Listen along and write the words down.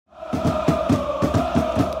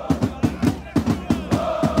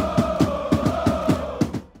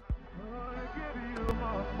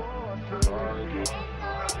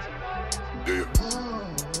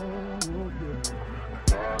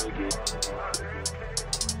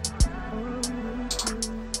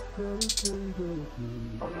Yeah,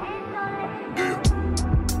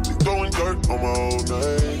 they throwing dirt on my old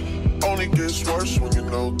name. Only gets worse when you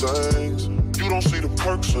know things. You don't see the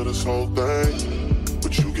perks of this whole thing,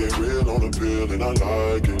 but you get real on the pill and I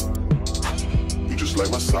like it. You just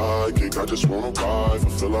like my sidekick, I just wanna ride,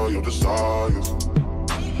 fulfill all your desires.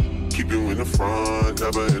 Keep you in the front,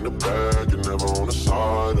 never in the back, and never on the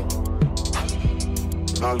side.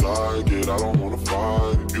 And I like it, I don't wanna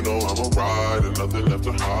fight it. You know I'm a rider, nothing left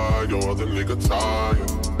to hide. Your other nigga tired.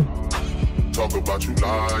 Talk about you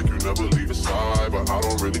like you never leave his side, but I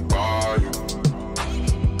don't really buy it.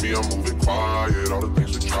 Me, I'm moving quiet, all the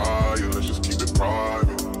things we try, yeah, let's just keep it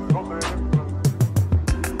private.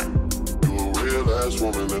 You a real ass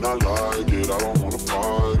woman and I like it, I don't wanna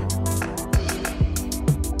fight it.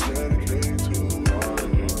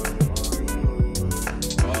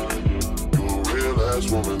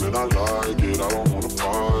 Woman and I like it, I don't wanna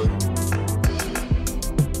fight it.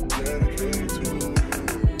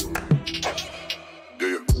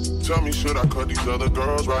 Yeah, tell me, should I cut these other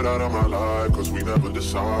girls right out of my life? Cause we never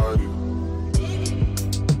decided.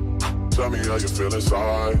 Tell me how you feel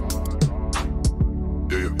inside.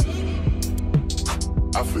 Yeah,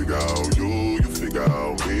 I figure out you figure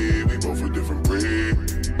out me. We both a different breed.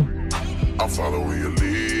 I'm following your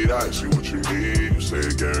lead, I ask you what you need. You say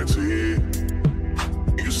it guaranteed.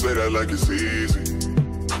 You say that like it's easy.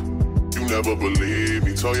 You never believe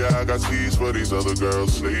me. Told ya I got teas for these other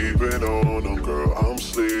girls sleeping on them. Girl, I'm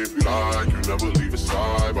sleepy. Like you never leave his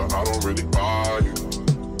side, but I don't really buy it.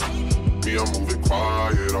 Me, I'm moving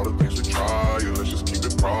quiet. All the things we try, yeah, let's just keep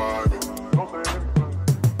it private.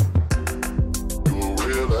 You a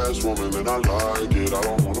real ass woman and I like it. I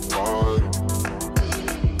don't wanna fight it.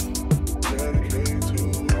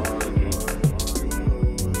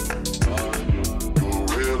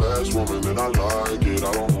 Woman and I like it, I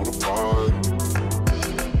don't wanna fight.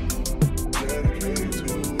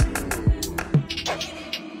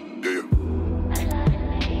 Yeah.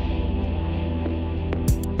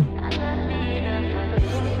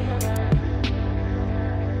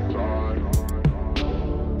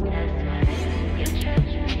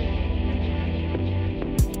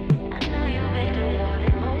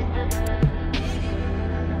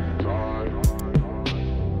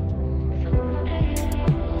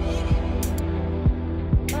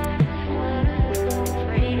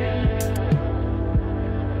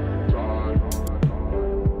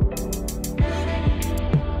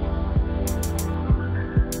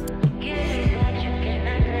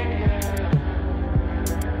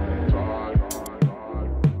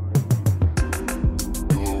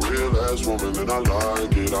 Woman and I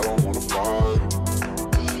like it, I don't wanna fight.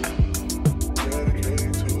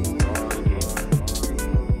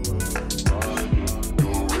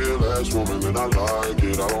 You're a real ass woman and I like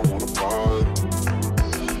it, I don't wanna fight.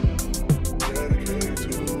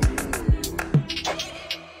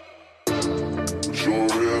 You're a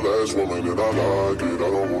real ass woman and I like it, I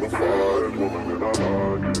don't wanna fight. Woman and I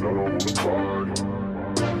like it, I don't wanna fight.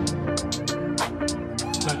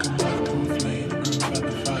 Like a moth to a flame, burned by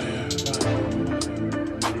the fire.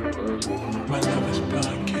 My love is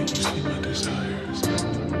blind, can't you see my desires?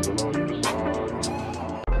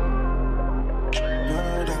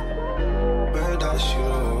 Murder, murder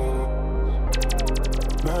show,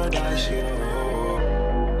 murder show.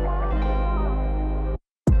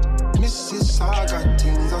 Mississauga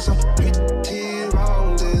things are so pretty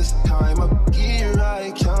round this time of year.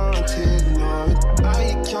 I can't ignore it,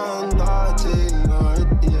 I cannot ignore it,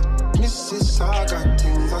 yeah. Mississauga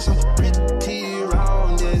things are so pretty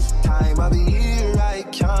round this time of year. I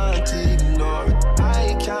can't ignore it,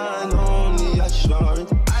 I can only assure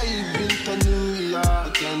it. I've been to New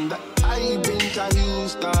York and I've been to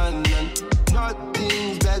Houston, and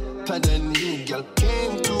nothing's better than you, girl.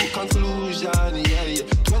 Came to conclusion, yeah, yeah.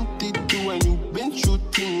 22 and you've been through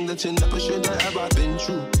things that you never should have ever been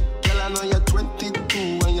through. Girl, I know you're 22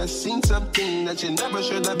 and you've seen something that you never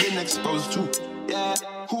should have been exposed to. Yeah,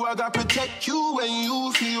 who I gotta protect you when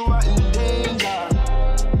you feel you are in danger.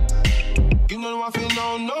 You know what I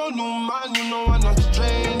know, no new man, you know I'm not a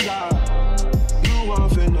stranger. You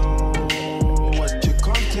want to know what you're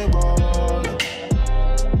comfortable.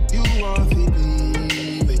 You want to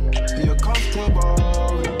believe it, you're comfortable.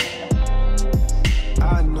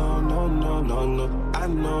 I know, no,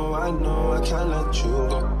 I know, I can't let you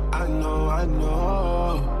go. I know.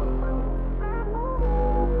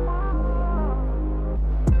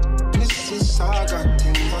 Mississauga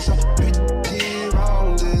things are so pretty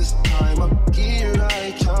round this time of year.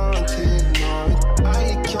 I can't ignore it,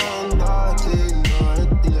 I cannot ignore it,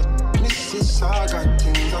 yeah. Mississauga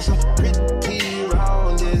things are so pretty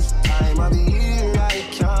round this time of year. I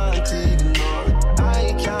can't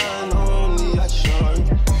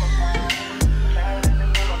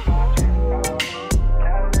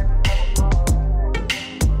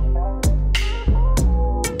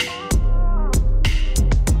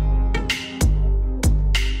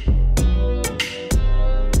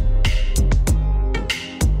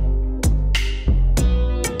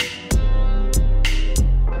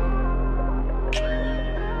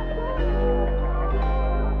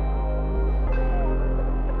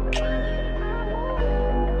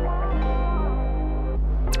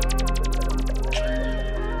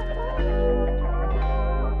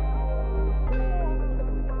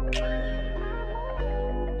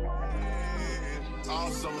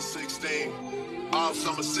summer 16, all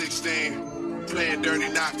summer 16, playing dirty,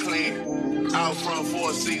 not clean. Out front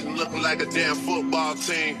for a season, looking like a damn football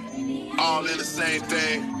team. All in the same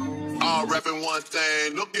thing, all repping one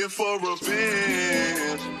thing, looking for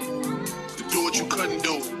revenge. To do what you couldn't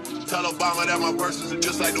do. Tell Obama that my verses are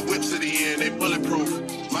just like the whips at the end, they bulletproof.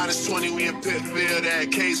 -20, we in Pittsfield,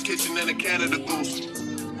 at K's Kitchen and a Canada Goose.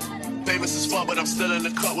 Famous as fuck, but I'm still in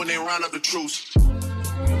the cut when they round up the truce.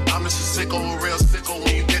 I'm just a sicko, a real sicko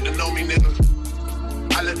when you get to know me, nigga.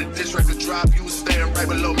 I let the diss record drop, you was staying right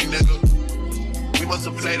below me, nigga. We must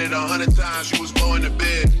have played it 100 times, you was going to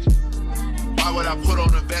bed. Why would I put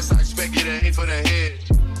on a vest? I expect you to aim for the head.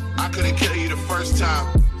 I couldn't kill you the first time.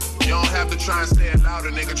 You don't have to try and say it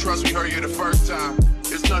louder, nigga. Trust me, heard you the first time.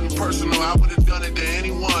 It's nothing personal, I would have done it to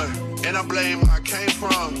anyone. And I blame where I came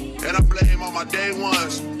from, and I blame all my day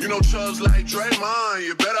ones. You know Chubbs like Draymond,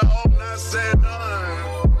 you better hope not say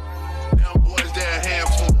none. Them boys, they're a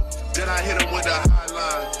handful. Then I hit them with the high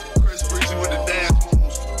line. Chris Breezy with the dance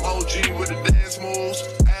moves. OG with the dance moves.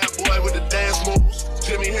 Ad Boy with the dance moves.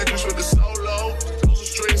 Jimi Hendrix with the solo. Those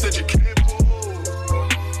are strings that you can't pull.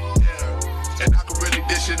 Yeah, and I can really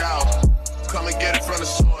dish it out. Come and get it from the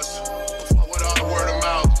source. Fuck with all the word of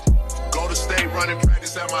mouth. Go to state, running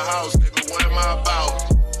practice at my house, nigga. What am I about?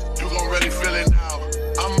 You gon' really feel it now.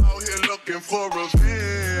 I'm out here looking for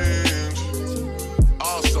revenge.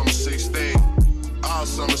 All summer 16, all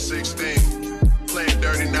summer 16, playing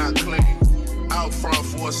dirty, not clean. Out front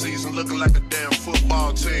for a season, looking like a damn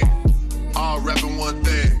football team. All repping one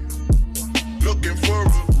thing, looking for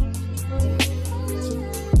revenge.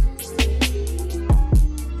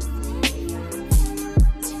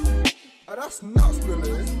 That's nuts.